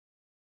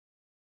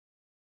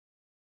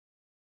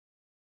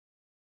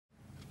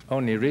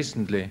only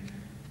recently,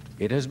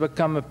 it has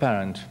become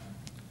apparent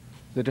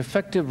that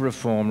effective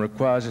reform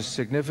requires a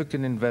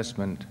significant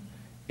investment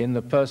in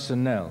the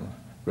personnel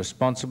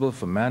responsible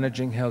for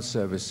managing health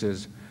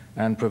services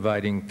and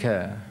providing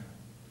care.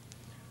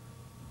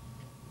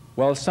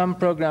 While some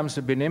programs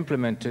have been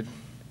implemented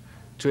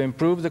to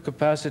improve the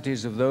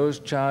capacities of those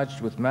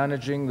charged with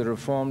managing the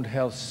reformed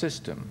health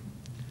system,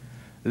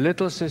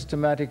 little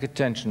systematic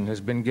attention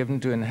has been given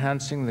to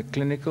enhancing the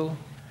clinical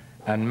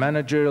and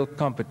managerial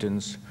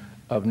competence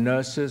of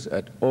nurses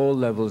at all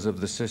levels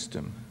of the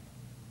system.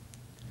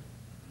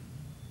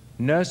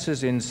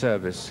 Nurses in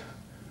service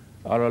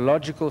are a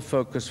logical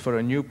focus for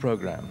a new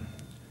program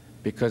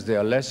because they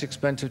are less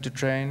expensive to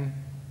train,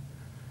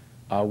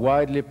 are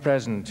widely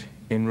present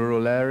in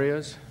rural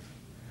areas,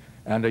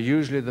 and are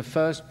usually the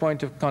first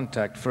point of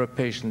contact for a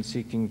patient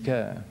seeking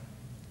care.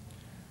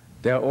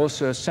 They are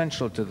also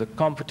essential to the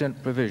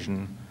competent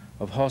provision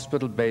of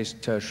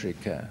hospital-based tertiary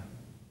care.